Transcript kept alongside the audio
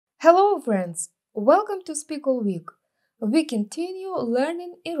Hello friends, welcome to Speak All Week. We continue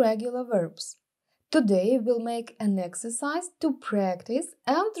learning irregular verbs. Today we'll make an exercise to practice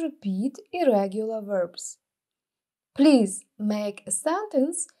and repeat irregular verbs. Please make a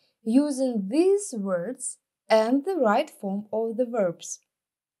sentence using these words and the right form of the verbs.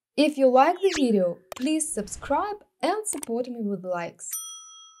 If you like the video, please subscribe and support me with likes.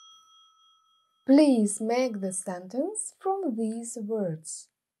 Please make the sentence from these words.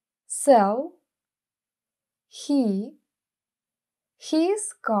 Sell, his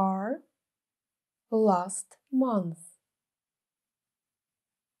car last month.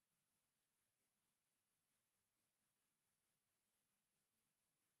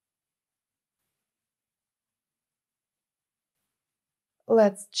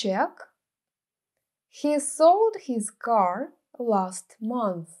 Let's check. He sold his car last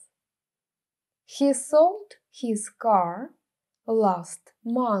month. He sold his car last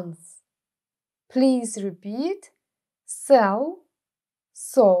month. Please repeat. Sell,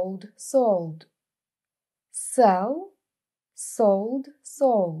 sold, sold. Sell, sold,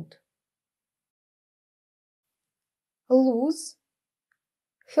 sold. Lose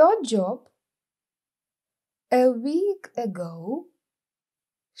her job a week ago.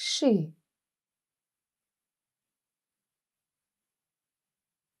 She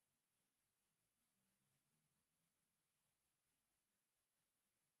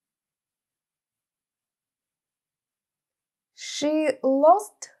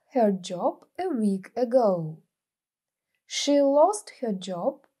lost her job a week ago. She lost her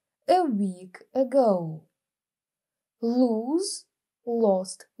job a week ago. Lose,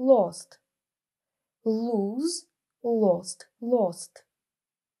 lost, lost. Lose, lost, lost.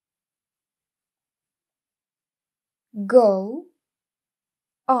 Go,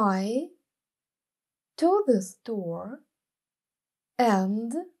 I, to the store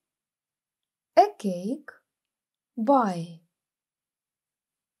and a cake buy.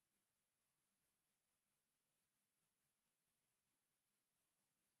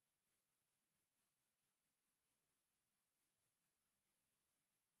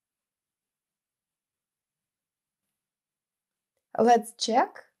 Let's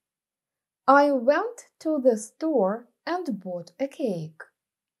check. I went to the store and bought a cake.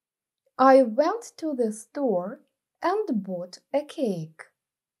 I went to the store and bought a cake.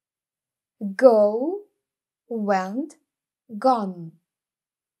 Go, went, gone.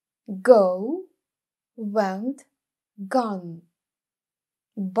 Go, went, gone.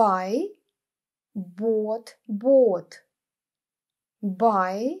 Buy, bought, bought.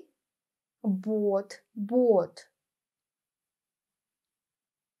 Buy, bought, bought.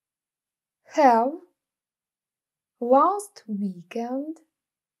 Have, last weekend,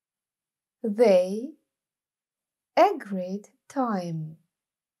 they, a great time.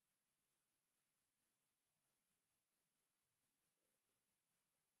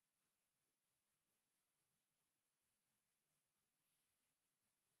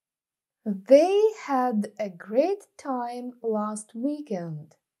 They had a great time last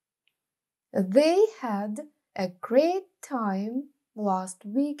weekend. They had a great time last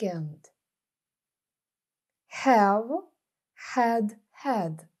weekend. Have, had,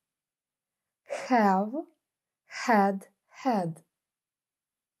 had. Have, had, had.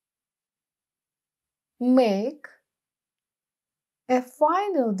 Make a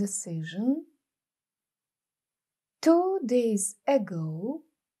final decision 2 days ago.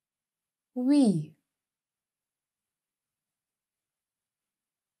 We.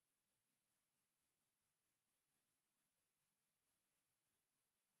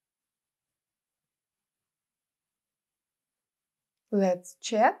 Let's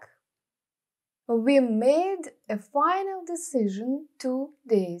check. We made a final decision 2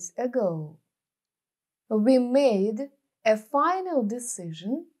 days ago. We made a final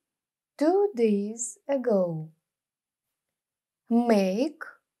decision 2 days ago. Make,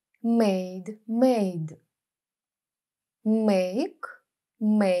 made, made. Make,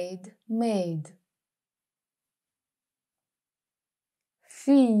 made, made.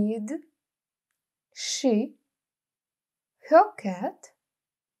 Feed, she, her cat,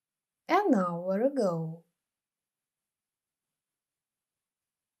 an hour ago.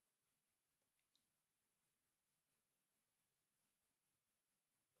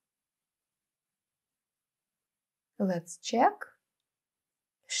 Let's check.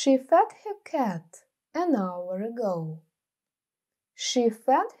 She fed her cat an hour ago. She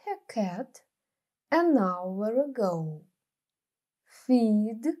fed her cat an hour ago.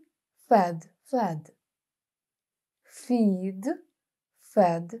 Feed, fed, fed. Feed,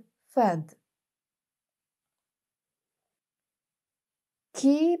 fed, fed.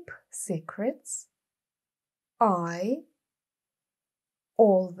 keep secrets. I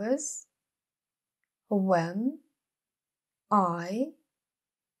always, when I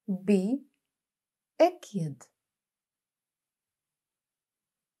be a kid.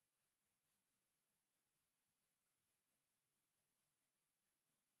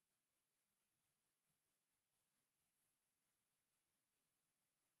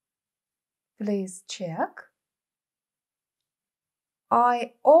 Please check.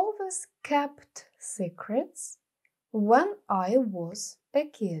 I always kept secrets when I was a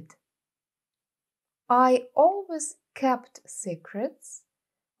kid. I always kept secrets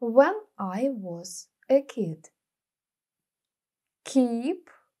when I was a kid. Keep,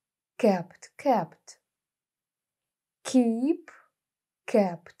 kept, kept. Keep,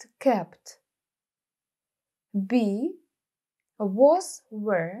 kept, kept. Be, was,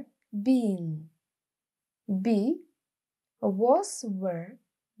 were, been. Be, was, were,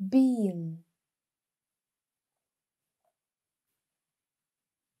 been.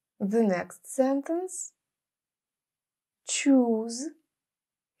 The next sentence. Choose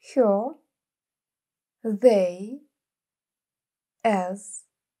her, they, as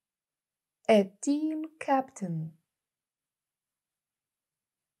a team captain.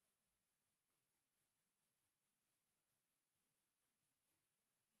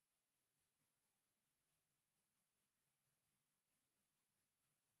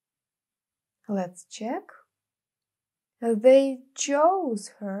 Let's check. They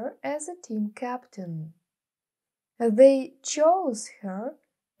chose her as a team captain. They chose her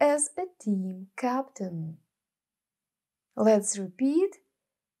as a team captain. Let's repeat.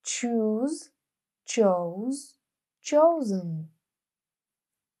 Choose, chose, chosen.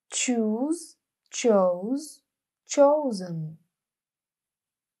 Choose, chose, chosen.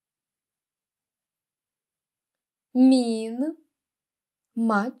 Mean,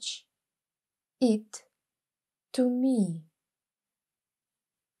 much, it, to me.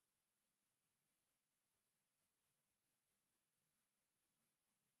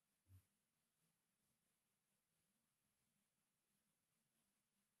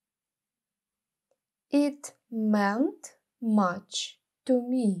 It meant much to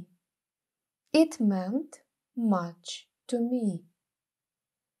me. It meant much to me.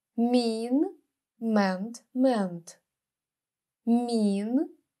 Mean meant meant. Mean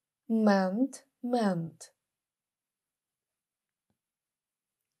meant meant.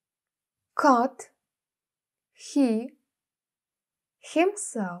 Cut, he,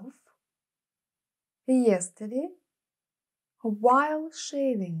 himself, yesterday, while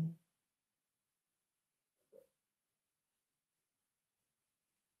shaving.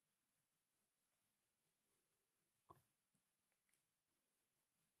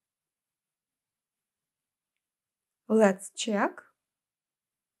 Let's check.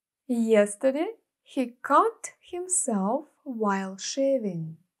 Yesterday, he cut himself while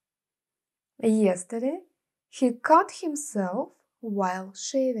shaving. Yesterday, he cut himself while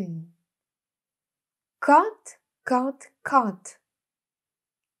shaving. Cut, cut, cut.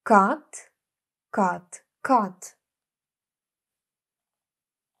 Cut, cut, cut.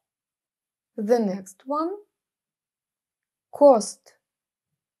 The next one. Cost.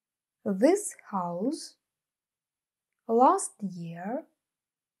 This house last year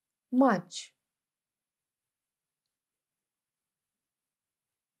much.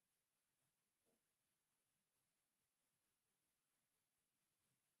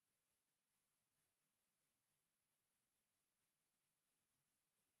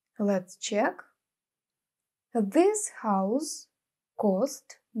 Let's check. This house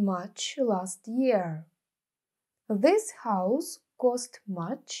cost much last year. This house cost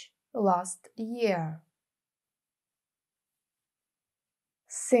much last year.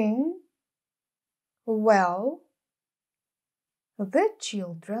 Sing well. The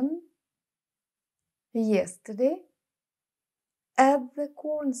children yesterday at the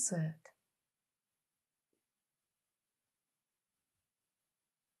concert.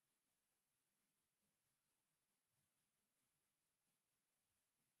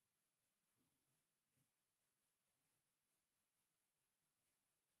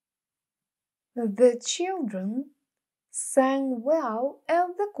 The children sang well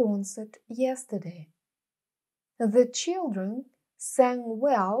at the concert yesterday. The children sang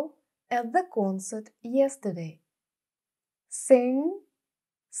well at the concert yesterday. Sing,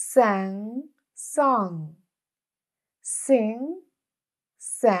 sang, sung. Sing,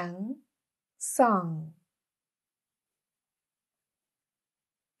 sang, sung.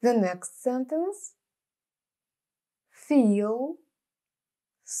 The next sentence. Feel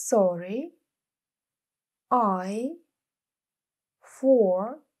sorry. I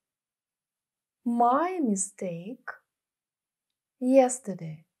for my mistake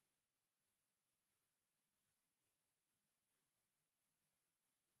yesterday.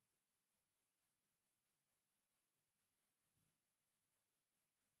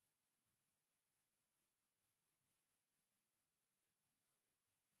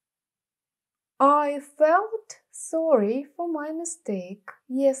 I felt sorry for my mistake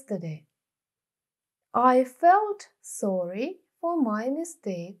yesterday. I felt sorry for my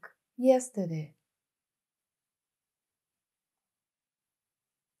mistake yesterday.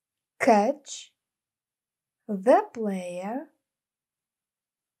 Catch the player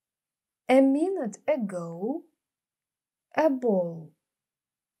a minute ago a ball.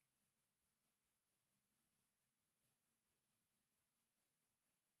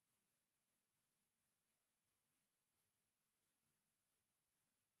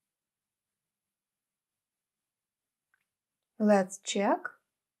 Let's check.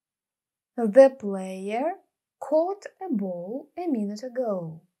 The player caught a ball a minute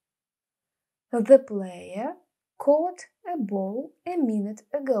ago. The player caught a ball a minute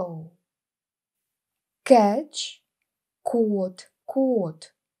ago. Catch, caught,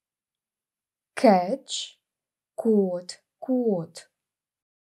 caught. Catch, caught, caught.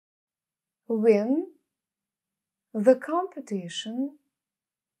 Win the competition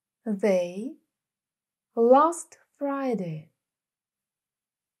they last Friday.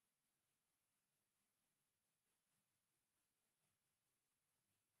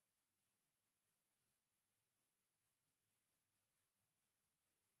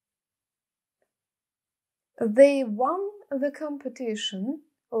 They won the competition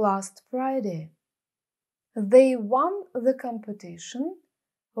last Friday. They won the competition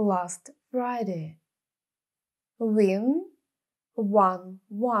last Friday. Win, won,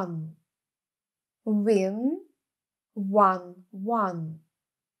 won. Win, won, won.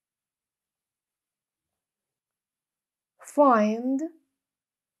 Find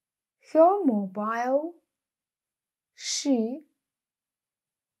her mobile, she,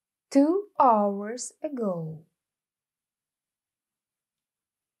 2 hours ago.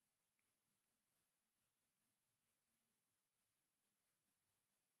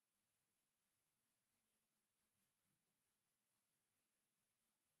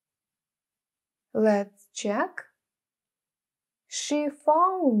 Let's check. She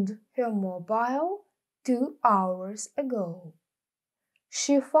found her mobile 2 hours ago.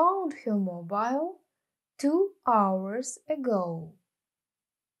 She found her mobile 2 hours ago.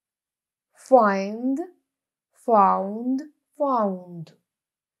 Find, found, found.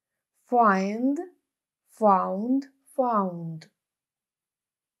 Find, found, found.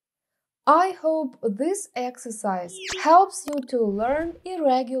 I hope this exercise helps you to learn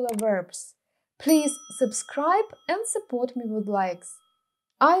irregular verbs. Please subscribe and support me with likes.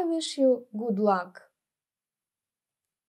 I wish you good luck.